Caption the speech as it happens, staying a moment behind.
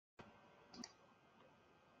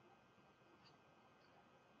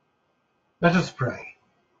Let us pray.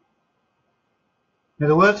 May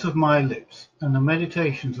the words of my lips and the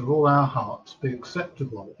meditations of all our hearts be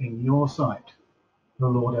acceptable in your sight, the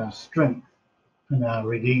Lord our strength and our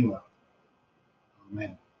Redeemer.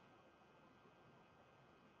 Amen.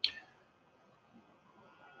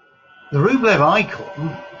 The Rublev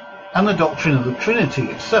icon and the doctrine of the Trinity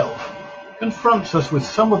itself confronts us with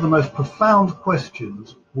some of the most profound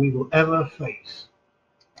questions we will ever face.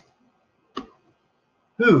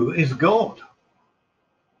 Who is God?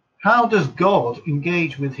 How does God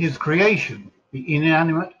engage with his creation, the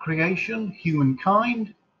inanimate creation,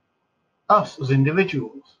 humankind, us as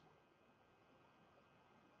individuals?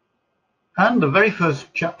 And the very first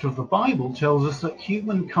chapter of the Bible tells us that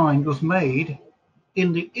humankind was made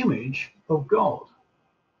in the image of God.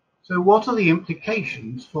 So what are the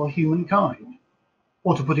implications for humankind?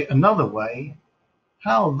 Or to put it another way,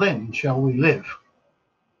 how then shall we live?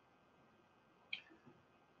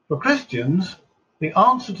 For Christians, the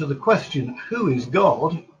answer to the question, who is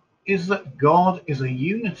God, is that God is a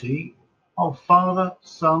unity of Father,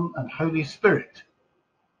 Son, and Holy Spirit.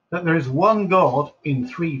 That there is one God in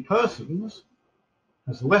three persons,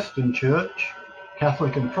 as the Western Church,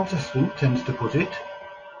 Catholic and Protestant, tends to put it,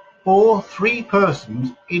 or three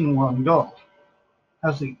persons in one God,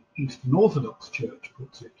 as the Eastern Orthodox Church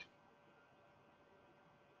puts it.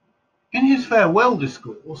 In his farewell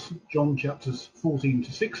discourse, John chapters 14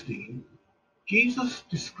 to 16, Jesus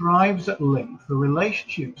describes at length the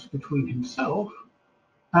relationships between himself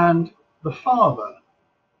and the Father,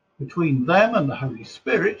 between them and the Holy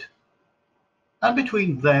Spirit, and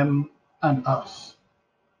between them and us.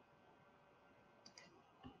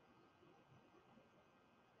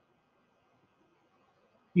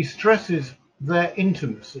 He stresses their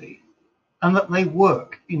intimacy and that they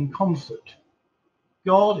work in concert.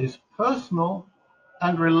 God is personal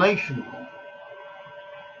and relational,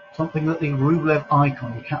 something that the Rublev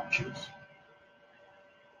icon captures.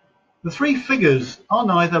 The three figures are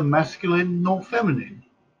neither masculine nor feminine,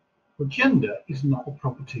 for gender is not a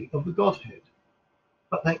property of the Godhead,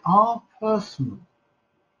 but they are personal.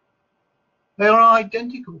 They are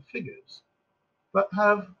identical figures, but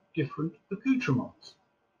have different accoutrements,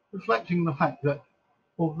 reflecting the fact that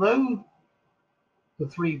although the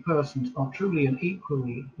three persons are truly and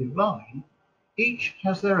equally divine, each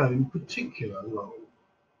has their own particular role.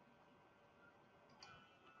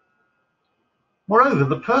 Moreover,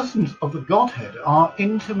 the persons of the Godhead are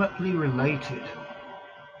intimately related.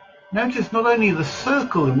 Notice not only the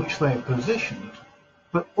circle in which they are positioned,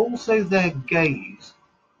 but also their gaze,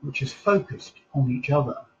 which is focused on each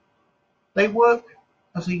other. They work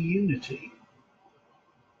as a unity.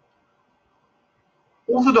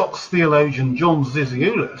 Orthodox theologian John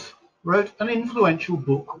Zizioulas wrote an influential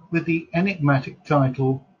book with the enigmatic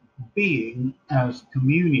title Being as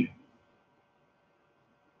Communion.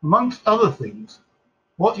 Amongst other things,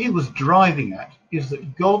 what he was driving at is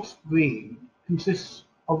that God's being consists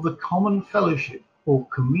of the common fellowship or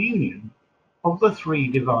communion of the three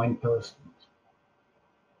divine persons.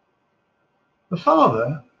 The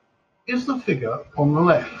Father is the figure on the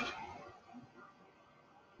left.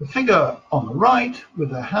 The figure on the right, with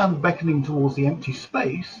their hand beckoning towards the empty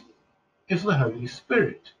space, is the Holy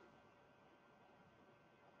Spirit.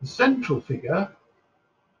 The central figure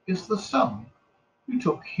is the Son, who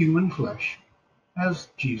took human flesh as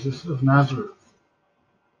Jesus of Nazareth.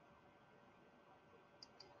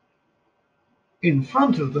 In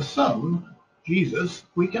front of the Son, Jesus,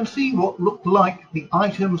 we can see what look like the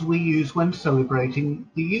items we use when celebrating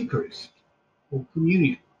the Eucharist, or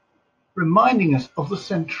communion, reminding us of the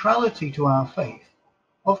centrality to our faith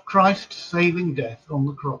of Christ's saving death on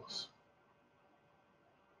the cross.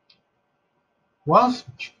 Whilst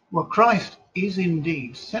Christ is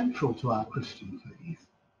indeed central to our Christian faith,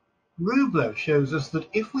 Rublev shows us that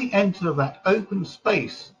if we enter that open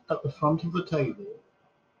space at the front of the table,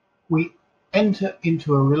 we enter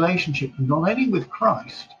into a relationship not only with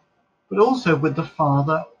Christ, but also with the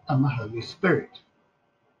Father and the Holy Spirit.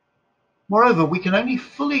 Moreover, we can only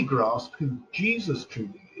fully grasp who Jesus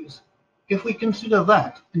truly is if we consider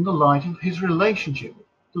that in the light of his relationship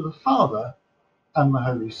to the Father and the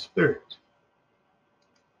Holy Spirit.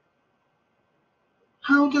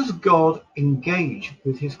 How does God engage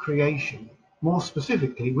with his creation, more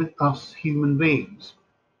specifically with us human beings?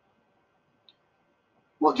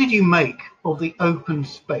 What did you make of the open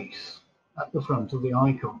space at the front of the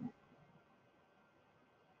icon?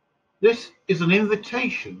 This is an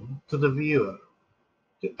invitation to the viewer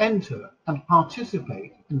to enter and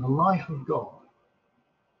participate in the life of God.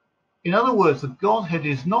 In other words, the Godhead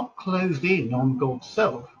is not closed in on God's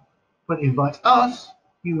self, but invites us,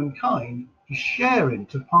 humankind, to share in,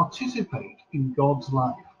 to participate in God's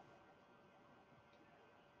life.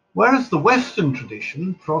 Whereas the Western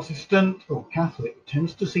tradition, Protestant or Catholic,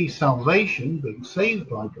 tends to see salvation, being saved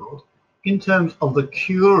by God, in terms of the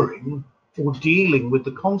curing or dealing with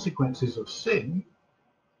the consequences of sin,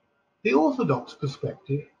 the Orthodox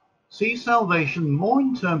perspective sees salvation more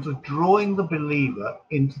in terms of drawing the believer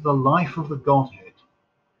into the life of the Godhead,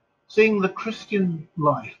 seeing the Christian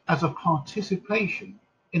life as a participation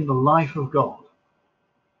in the life of God.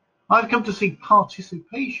 I've come to see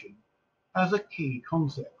participation as a key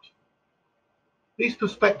concept. These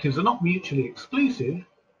perspectives are not mutually exclusive.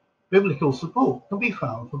 Biblical support can be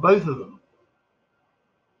found for both of them.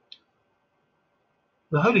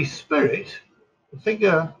 The Holy Spirit, the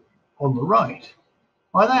figure on the right,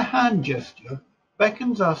 by their hand gesture,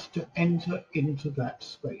 beckons us to enter into that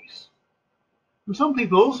space. And some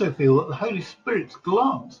people also feel that the Holy Spirit's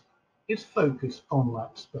glance is focused on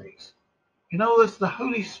that space. In other words, the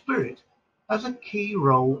Holy Spirit has a key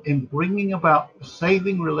role in bringing about a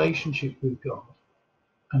saving relationship with God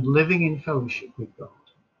and living in fellowship with God.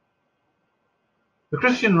 The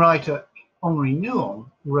Christian writer Henri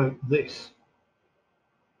Nouwen wrote this: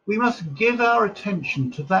 "We must give our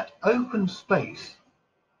attention to that open space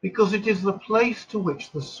because it is the place to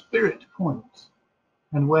which the Spirit points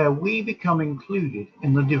and where we become included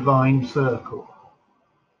in the divine circle."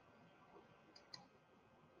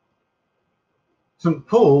 St.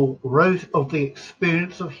 Paul wrote of the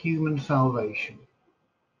experience of human salvation.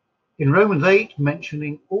 In Romans 8,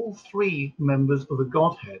 mentioning all three members of the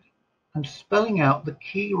Godhead and spelling out the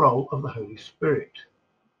key role of the Holy Spirit.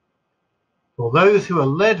 For those who are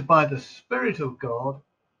led by the Spirit of God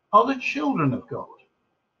are the children of God.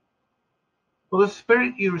 For the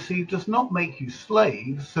Spirit you receive does not make you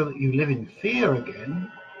slaves so that you live in fear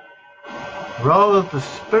again. Rather, the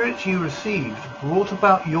Spirit you received brought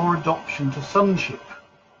about your adoption to sonship.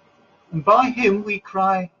 And by him we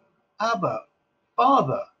cry, Abba,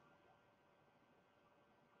 Father.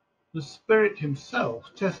 The Spirit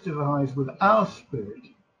himself testifies with our spirit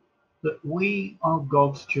that we are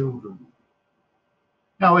God's children.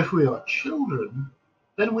 Now, if we are children,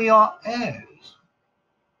 then we are heirs,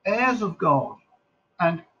 heirs of God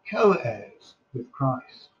and co-heirs with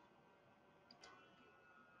Christ.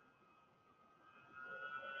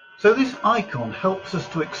 So this icon helps us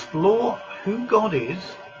to explore who God is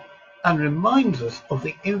and reminds us of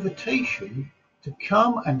the invitation to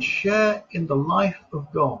come and share in the life of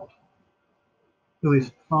God, who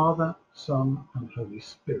is Father, Son, and Holy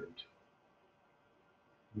Spirit,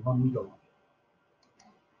 one God.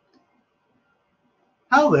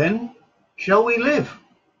 How then shall we live?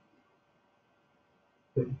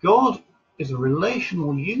 That God is a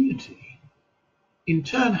relational unity, in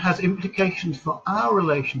turn has implications for our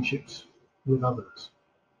relationships with others.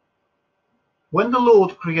 When the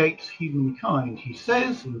Lord creates humankind, he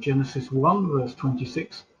says in Genesis 1 verse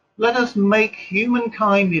 26, "Let us make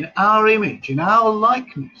humankind in our image, in our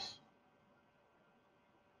likeness."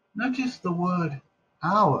 Notice the word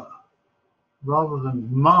our rather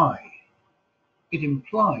than my. It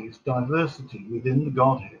implies diversity within the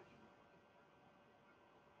Godhead.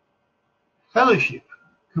 Fellowship,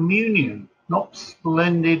 communion, not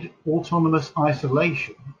splendid autonomous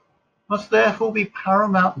isolation, must therefore be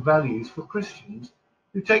paramount values for Christians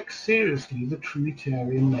who take seriously the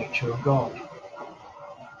Trinitarian nature of God.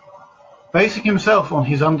 Basing himself on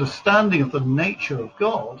his understanding of the nature of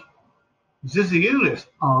God, Zizioulis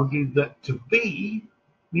argued that to be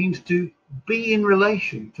means to be in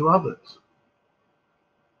relation to others.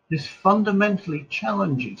 This fundamentally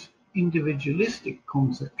challenges individualistic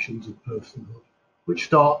conceptions of personhood, which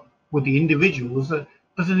start with the individual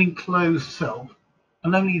as an enclosed self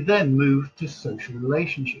and only then move to social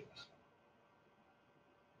relationships.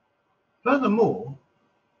 Furthermore,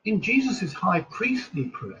 in Jesus' high priestly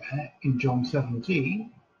prayer in John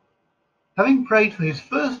 17, having prayed for his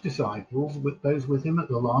first disciples, with those with him at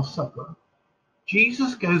the Last Supper,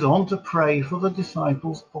 Jesus goes on to pray for the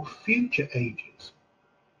disciples of future ages,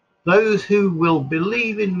 those who will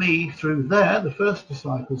believe in me through the first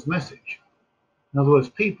disciples' message. In other words,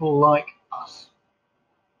 people like us.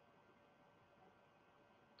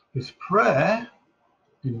 His prayer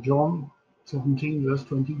in John 17 verse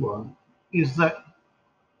 21 is that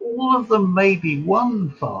all of them may be one,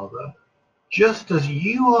 Father, just as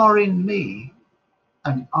you are in me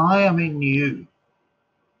and I am in you.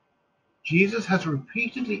 Jesus has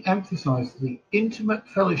repeatedly emphasized the intimate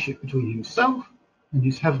fellowship between himself and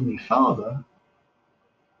his heavenly Father,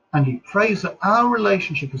 and he prays that our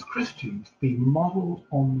relationship as Christians be modeled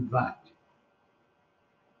on that.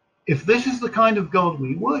 If this is the kind of God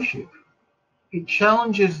we worship, It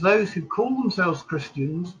challenges those who call themselves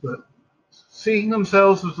Christians, but seeing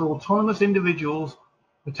themselves as autonomous individuals,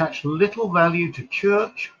 attach little value to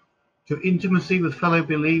church, to intimacy with fellow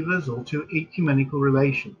believers, or to ecumenical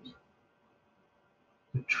relations.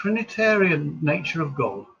 The Trinitarian nature of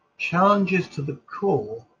God challenges to the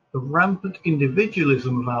core the rampant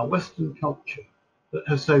individualism of our Western culture that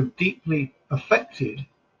has so deeply affected,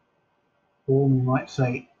 or we might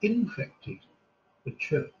say infected, the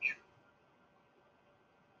church.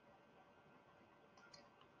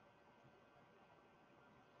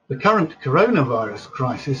 The current coronavirus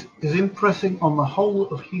crisis is impressing on the whole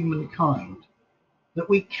of humankind that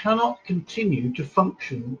we cannot continue to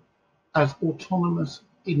function as autonomous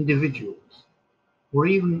individuals, or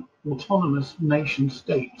even autonomous nation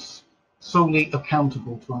states solely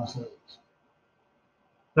accountable to ourselves.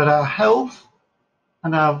 That our health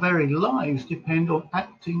and our very lives depend on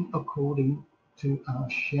acting according to our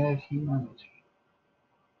shared humanity.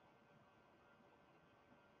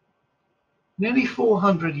 Nearly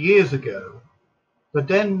 400 years ago, the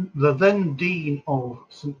then Dean of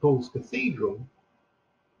St. Paul's Cathedral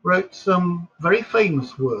wrote some very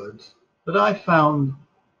famous words that I found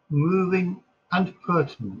moving and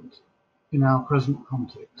pertinent in our present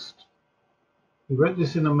context. He wrote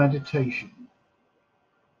this in a meditation.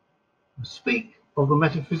 I speak of the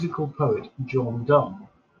metaphysical poet John Donne,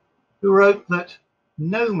 who wrote that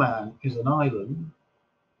no man is an island.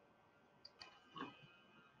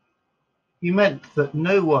 He meant that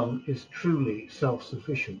no one is truly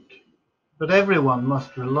self-sufficient, but everyone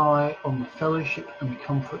must rely on the fellowship and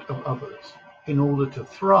comfort of others in order to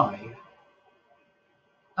thrive,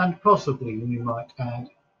 and possibly, we might add,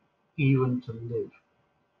 even to live.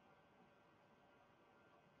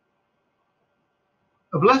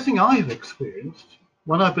 A blessing I've experienced,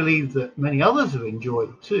 one I believe that many others have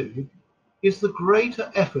enjoyed too, is the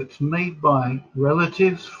greater efforts made by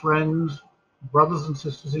relatives, friends, brothers and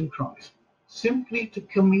sisters in Christ, simply to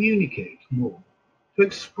communicate more, to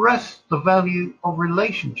express the value of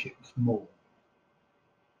relationships more.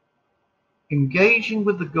 Engaging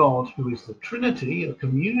with the God who is the Trinity, a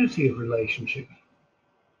community of relationships,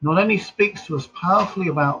 not only speaks to us powerfully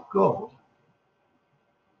about God,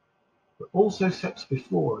 but also sets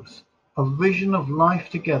before us a vision of life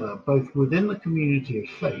together, both within the community of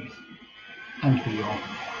faith and beyond.